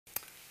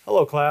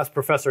Hello class,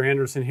 Professor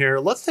Anderson here.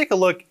 Let's take a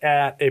look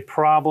at a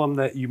problem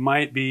that you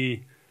might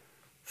be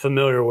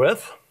familiar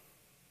with,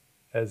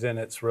 as in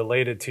it's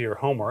related to your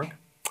homework.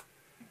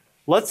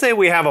 Let's say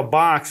we have a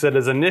box that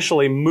is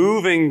initially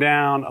moving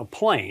down a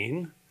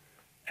plane,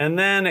 and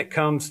then it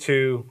comes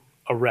to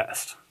a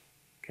rest.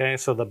 Okay,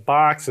 so the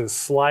box is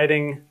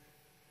sliding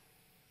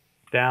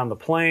down the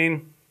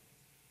plane,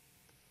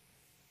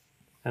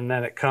 and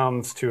then it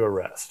comes to a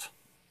rest.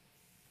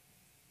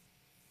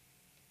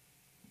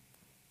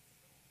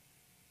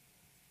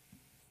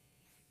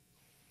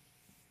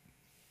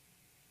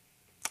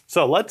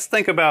 So let's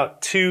think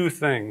about two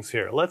things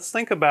here. Let's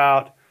think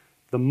about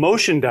the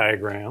motion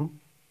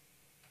diagram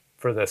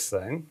for this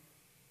thing,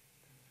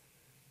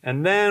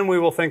 and then we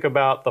will think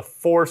about the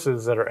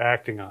forces that are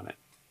acting on it.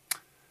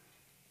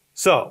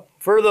 So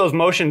for those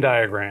motion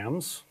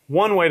diagrams,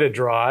 one way to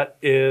draw it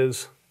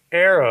is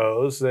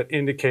arrows that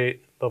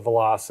indicate the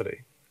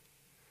velocity.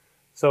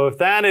 So if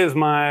that is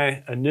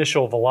my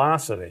initial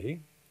velocity,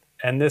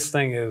 and this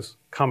thing is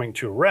coming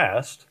to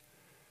rest,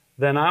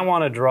 then I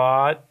want to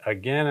draw it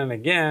again and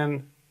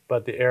again,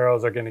 but the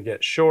arrows are going to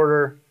get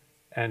shorter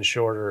and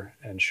shorter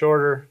and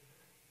shorter,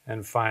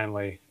 and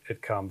finally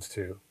it comes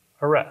to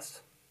a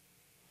rest.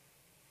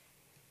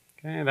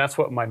 Okay, that's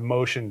what my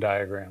motion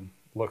diagram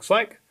looks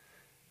like.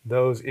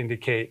 Those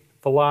indicate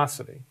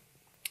velocity.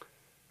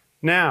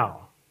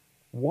 Now,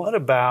 what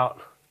about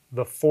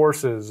the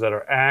forces that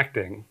are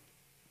acting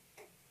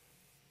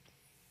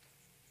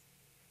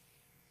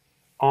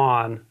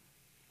on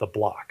the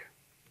block?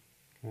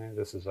 Okay,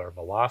 this is our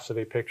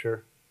velocity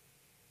picture.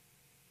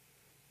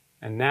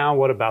 And now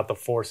what about the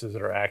forces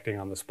that are acting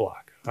on this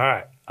block? All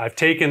right, I've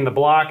taken the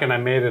block and I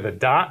made it a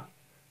dot.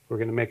 We're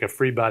going to make a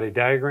free body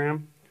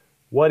diagram.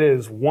 What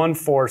is one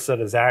force that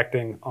is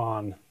acting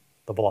on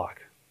the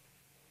block?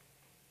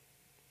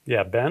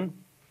 Yeah, Ben?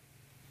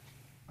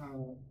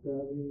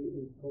 Gravity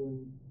is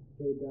pulling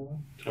straight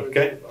down.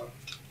 Okay,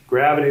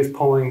 gravity is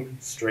pulling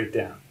straight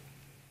down.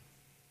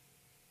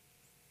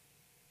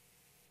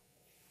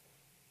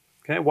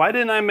 Okay, why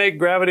didn't I make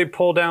gravity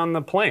pull down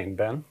the plane,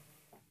 Ben?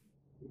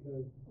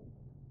 Because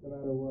no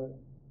matter what,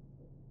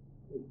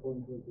 it's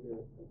pulling towards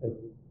the earth.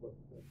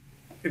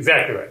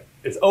 Exactly right.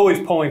 It's always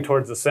pulling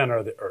towards the center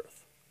of the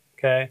earth.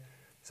 Okay,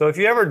 so if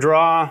you ever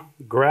draw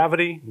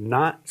gravity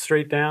not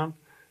straight down,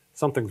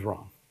 something's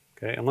wrong.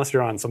 Okay, unless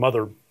you're on some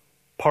other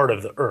part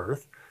of the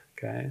earth.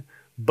 Okay,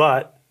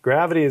 but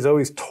gravity is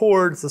always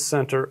towards the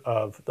center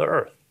of the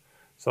earth.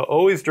 So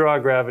always draw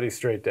gravity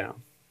straight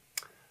down.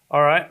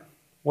 All right.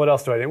 What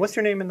else do I need? What's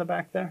your name in the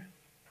back there?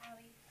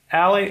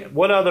 Allie. Allie,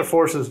 what other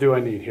forces do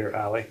I need here,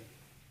 Allie?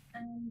 The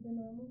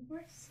normal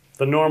force.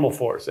 The normal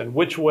force. And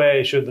which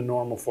way should the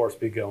normal force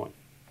be going?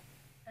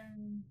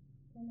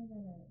 Kind of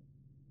at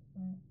a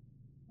slant,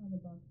 how the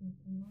box is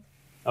in.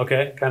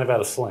 Okay, kind of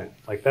at a slant,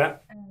 like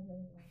that? The other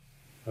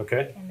way.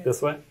 Okay, Kind of.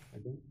 this way?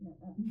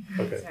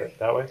 No, Okay, sorry.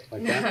 that way,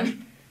 like that?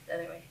 The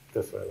other way.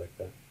 This way, like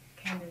that.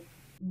 Kind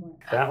of more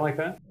up. That like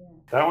that? Yeah.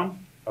 That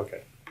one?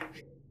 Okay.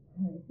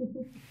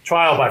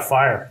 Trial by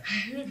fire.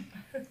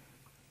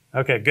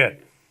 Okay,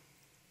 good.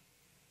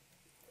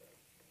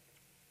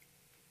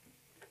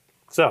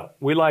 So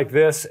we like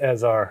this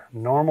as our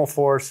normal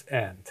force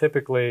N.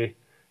 Typically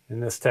in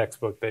this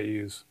textbook they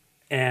use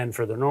N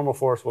for the normal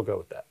force. We'll go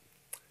with that.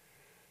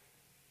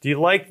 Do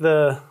you like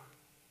the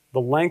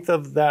length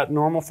of that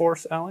normal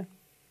force, Allie?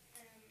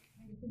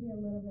 It should be a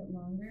little bit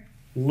longer.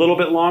 A little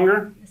bit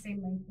longer? The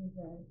same length as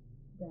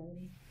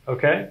gravity.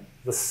 Okay.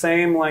 The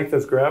same length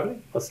as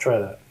gravity? Let's try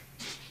that.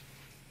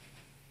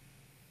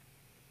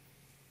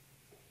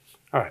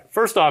 All right,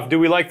 first off, do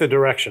we like the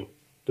direction?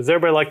 Does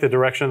everybody like the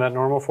direction of that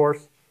normal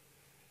force?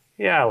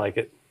 Yeah, I like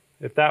it.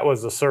 If that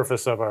was the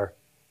surface of our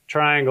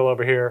triangle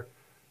over here,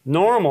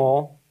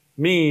 normal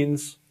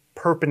means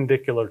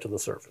perpendicular to the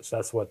surface.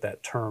 That's what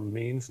that term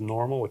means,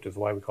 normal, which is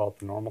why we call it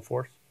the normal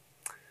force.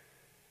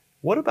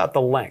 What about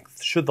the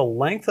length? Should the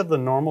length of the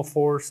normal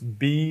force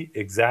be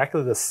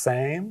exactly the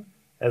same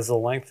as the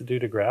length due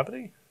to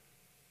gravity?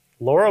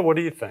 Laura, what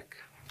do you think?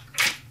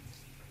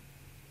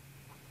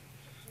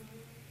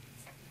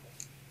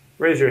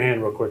 Raise your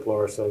hand real quick,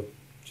 Laura, so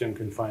Jim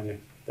can find you.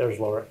 There's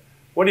Laura.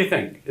 What do you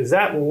think? Is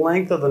that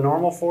length of the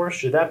normal force,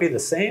 should that be the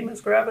same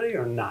as gravity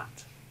or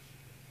not?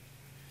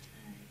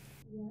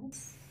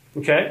 Yes.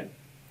 Okay.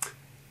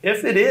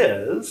 If it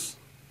is,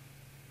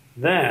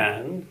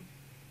 then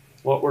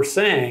what we're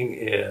saying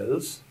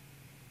is,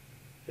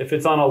 if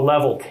it's on a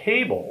level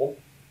table,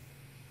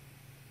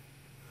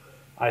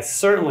 I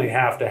certainly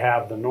have to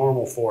have the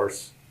normal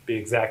force be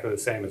exactly the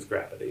same as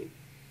gravity.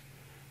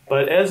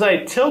 But as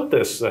I tilt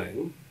this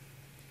thing,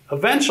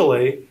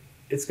 eventually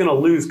it's going to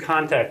lose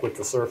contact with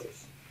the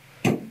surface.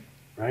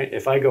 Right?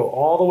 If I go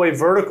all the way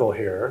vertical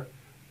here,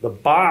 the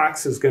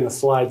box is going to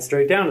slide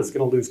straight down. It's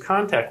going to lose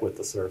contact with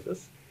the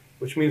surface,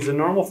 which means the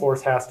normal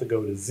force has to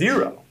go to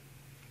 0.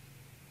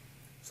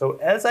 So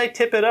as I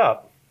tip it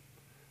up,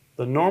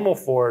 the normal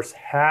force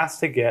has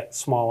to get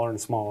smaller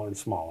and smaller and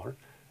smaller,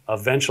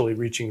 eventually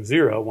reaching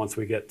 0 once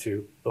we get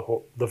to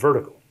the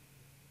vertical.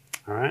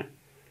 All right?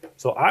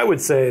 So I would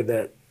say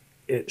that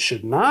it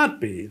should not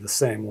be the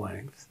same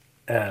length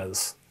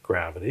as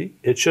gravity.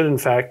 It should in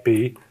fact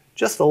be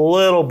just a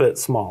little bit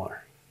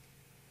smaller.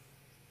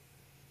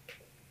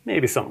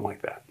 Maybe something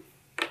like that.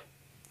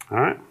 All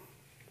right.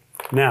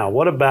 Now,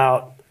 what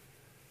about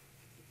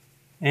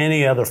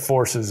any other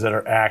forces that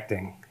are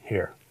acting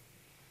here?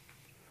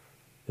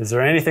 Is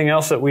there anything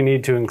else that we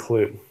need to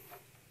include?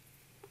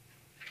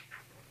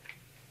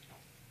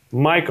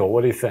 Michael,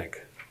 what do you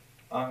think?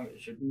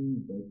 Should we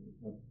break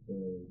up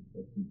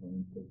the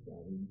components of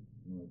gravity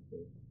in order to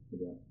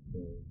figure out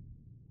the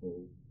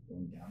whole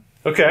going down?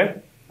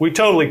 Okay, we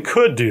totally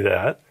could do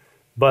that,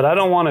 but I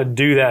don't want to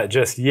do that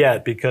just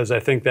yet because I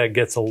think that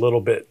gets a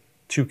little bit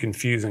too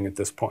confusing at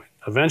this point.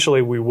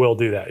 Eventually we will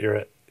do that.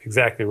 You're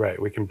exactly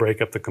right. We can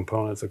break up the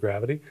components of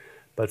gravity,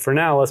 but for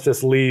now let's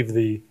just leave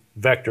the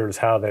vectors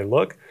how they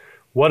look.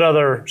 What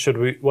other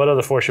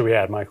force should we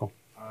add, Michael?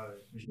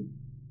 We should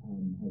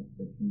have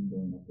friction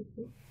going up this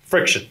way.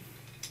 Friction.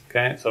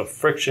 Okay, so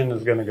friction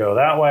is going to go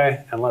that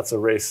way, and let's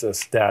erase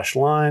this dashed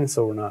line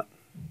so we're not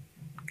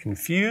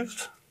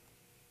confused.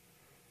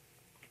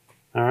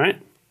 All right,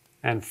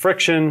 and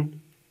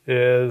friction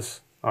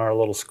is our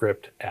little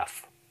script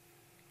F.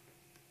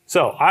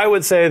 So I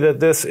would say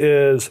that this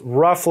is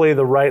roughly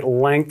the right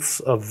lengths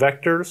of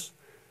vectors.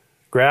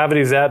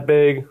 Gravity is that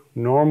big,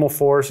 normal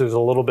force is a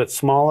little bit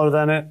smaller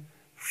than it,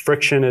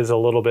 friction is a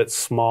little bit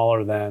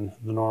smaller than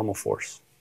the normal force.